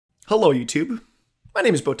Hello YouTube, my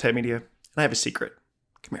name is Bowtied Media, and I have a secret.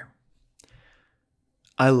 Come here.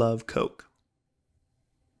 I love Coke.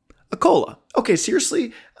 A cola. Okay,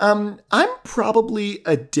 seriously, I'm probably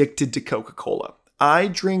addicted to Coca-Cola. I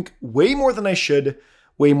drink way more than I should,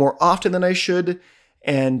 way more often than I should,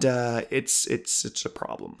 and it's a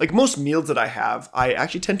problem. Like most meals that I have, I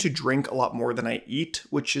actually tend to drink a lot more than I eat,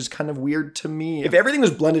 which is kind of weird to me. If everything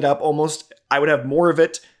was blended up almost, I would have more of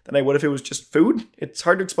it than I would if it was just food. It's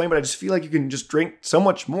hard to explain, but I just feel like you can just drink so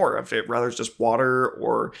much more of it, rather it's just water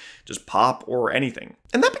or just pop or anything.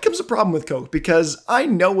 And that becomes a problem with Coke because I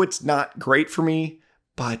know it's not great for me,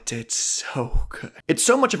 but it's so good. It's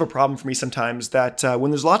so much of a problem for me sometimes that when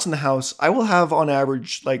there's lots in the house, I will have on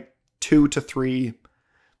average like 2 to 3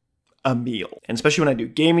 a meal. And especially when I do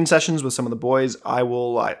gaming sessions with some of the boys, I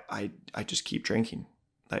just keep drinking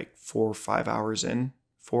like 4 or 5 hours in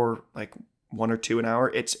for like 1 or 2 an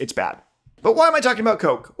hour. It's bad. But why am I talking about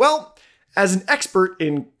Coke? Well, as an expert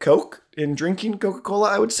in Coke, in drinking Coca-Cola,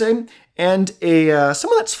 I would say, and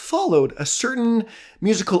someone that's followed a certain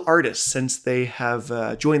musical artist since they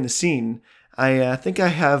have joined the scene, I think I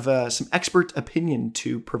have some expert opinion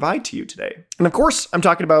to provide to you today. And of course, I'm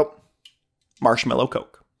talking about Marshmello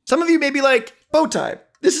Coke. Some of you may be like, Bowtied,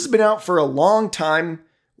 this has been out for a long time.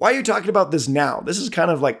 Why are you talking about this now? This is kind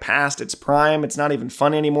of like past its prime. It's not even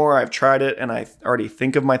fun anymore. I've tried it and I already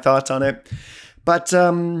think of my thoughts on it. But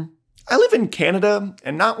I live in Canada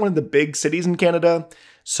and not one of the big cities in Canada.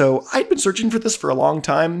 So I'd been searching for this for a long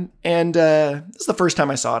time. And this is the first time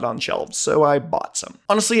I saw it on shelves. So I bought some.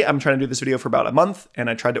 Honestly, I'm trying to do this video for about a month and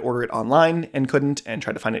I tried to order it online and couldn't, and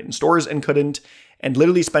tried to find it in stores and couldn't, and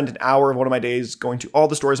literally spent an hour of one of my days going to all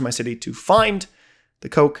the stores in my city to find the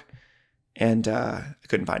Coke. And I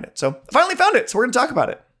couldn't find it. So I finally found it. So we're going to talk about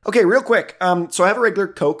it. Okay, real quick. So I have a regular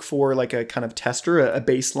Coke for like a kind of tester, a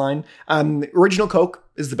baseline. Original Coke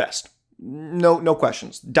is the best. No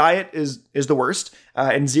questions. Diet is the worst,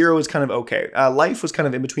 and Zero is kind of okay. Life was kind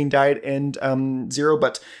of in between Diet and Zero,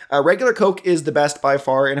 but regular Coke is the best by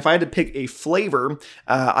far. And if I had to pick a flavor,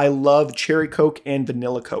 I love Cherry Coke and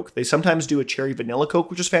Vanilla Coke. They sometimes do a Cherry Vanilla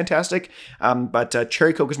Coke, which is fantastic, but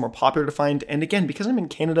Cherry Coke is more popular to find. And again, because I'm in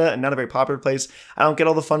Canada and not a very popular place, I don't get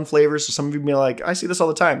all the fun flavors. So some of you may be like, I see this all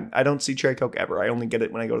the time. I don't see Cherry Coke ever. I only get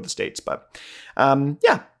it when I go to the States. But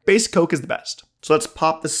yeah, base Coke is the best. So let's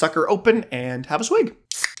pop this sucker open and have a swig.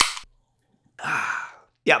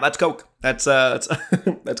 Yeah, that's Coke. That's that's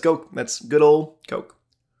Coke. That's good old Coke.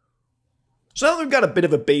 So now that we've got a bit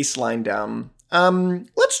of a baseline down,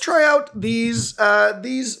 let's try out these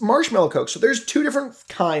Marshmello Cokes. So there's 2 different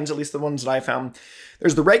kinds, at least the ones that I found.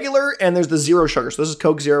 There's the regular and there's the zero sugar. So this is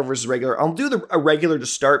Coke Zero versus regular. I'll do a regular to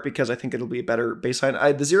start because I think it'll be a better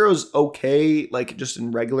baseline. The zero is okay, like just in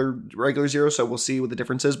regular zero. So we'll see what the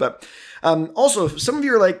difference is. But also, if some of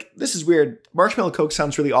you are like, this is weird. Marshmello Coke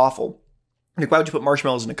sounds really awful. Like, why would you put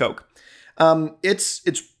marshmallows in a Coke? It's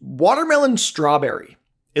watermelon strawberry.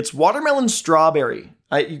 It's watermelon strawberry.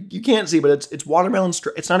 You can't see, but it's watermelon.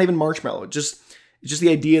 It's not even marshmallow. It's just the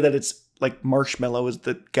idea that it's like Marshmello is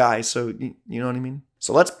the guy. So you know what I mean?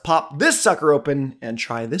 So let's pop this sucker open and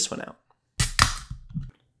try this one out.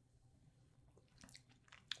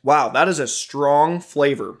 Wow, that is a strong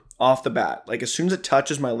flavor off the bat. Like as soon as it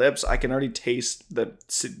touches my lips, I can already taste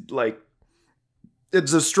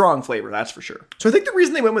it's a strong flavor, that's for sure. So I think the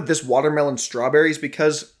reason they went with this watermelon strawberry is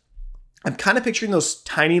because I'm kind of picturing those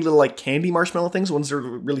tiny little like candy marshmallow things, ones that are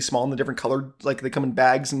really small and the different colored, like they come in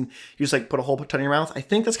bags and you just like put a whole ton in your mouth. I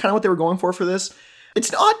think that's kind of what they were going for this. It's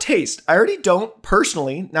an odd taste. I already don't,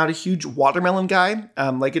 personally, not a huge watermelon guy.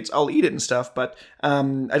 I'll eat it and stuff, but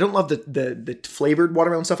I don't love the flavored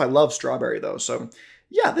watermelon stuff. I love strawberry though. So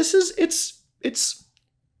yeah, it's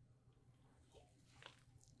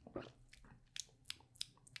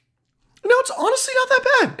no, it's honestly not that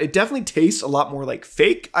bad. It definitely tastes a lot more like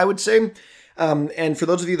fake, I would say. And for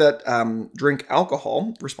those of you that drink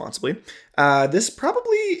alcohol responsibly,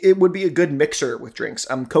 it would be a good mixer with drinks.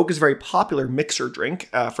 Coke is a very popular mixer drink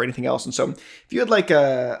for anything else. And so if you had like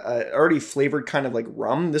a already flavored kind of like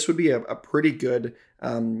rum, this would be a pretty good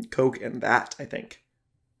Coke in that, I think.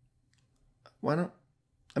 Why not?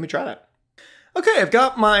 Let me try that. Okay, I've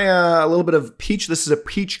got my a little bit of peach. This is a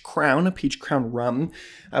peach crown rum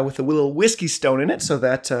with a little whiskey stone in it so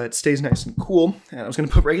that it stays nice and cool. And I was going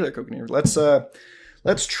to put regular Coke in here. Let's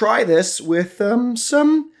try this with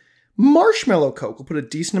some Marshmello Coke. We'll put a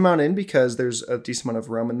decent amount in because there's a decent amount of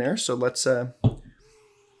rum in there. So let's that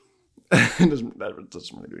doesn't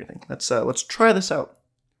really do anything. Let's try this out.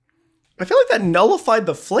 I feel like that nullified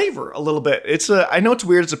the flavor a little bit. I know it's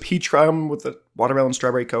weird. It's a peach rum with a watermelon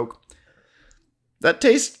strawberry Coke. That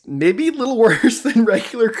tastes maybe a little worse than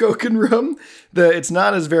regular Coke and rum. It's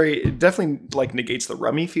not as it definitely like negates the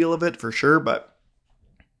rummy feel of it for sure, but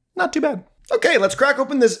not too bad. Okay, let's crack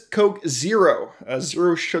open this Coke Zero, a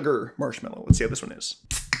zero sugar marshmallow. Let's see how this one is.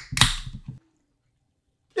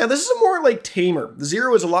 Yeah, this is a more like tamer. The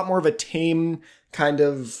Zero is a lot more of a tame kind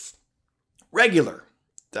of regular.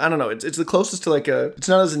 I don't know. It's the closest to like it's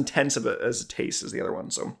not as intense of as a taste as the other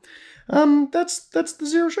one. So that's the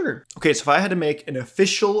zero sugar. Okay, so if I had to make an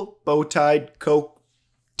official Bowtied Coke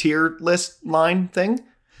tier list line thing,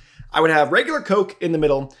 I would have regular Coke in the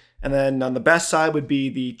middle, and then on the best side would be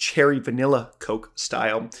the cherry vanilla Coke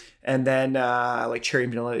style. And then like cherry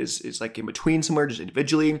and vanilla is like in between somewhere, just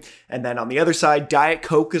individually. And then on the other side, Diet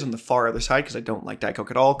Coke is on the far other side because I don't like Diet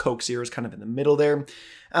Coke at all. Coke Zero is kind of in the middle there.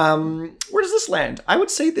 Where does this land? I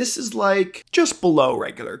would say this is like just below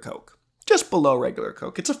regular Coke. Just below regular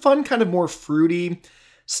Coke. It's a fun kind of more fruity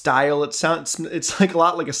style. It's like a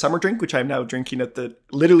lot like a summer drink, which I'm now drinking at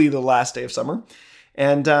literally the last day of summer.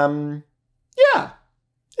 And yeah,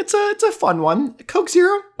 it's a fun one. Coke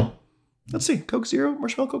Zero. Let's see, Coke Zero,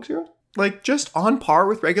 Marshmello Coke Zero. Like just on par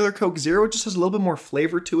with regular Coke Zero. It just has a little bit more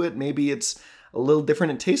flavor to it. Maybe it's a little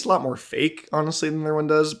different. It tastes a lot more fake, honestly, than the other one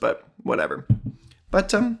does, but whatever.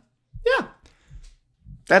 But yeah,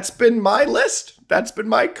 that's been my list. That's been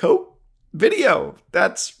my Coke video.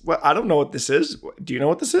 I don't know what this is. Do you know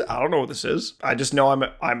what this is? I don't know what this is. I just know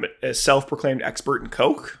I'm a self-proclaimed expert in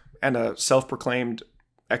Coke and a self-proclaimed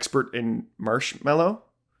expert in Marshmello.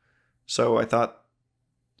 So I thought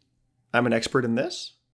I'm an expert in this.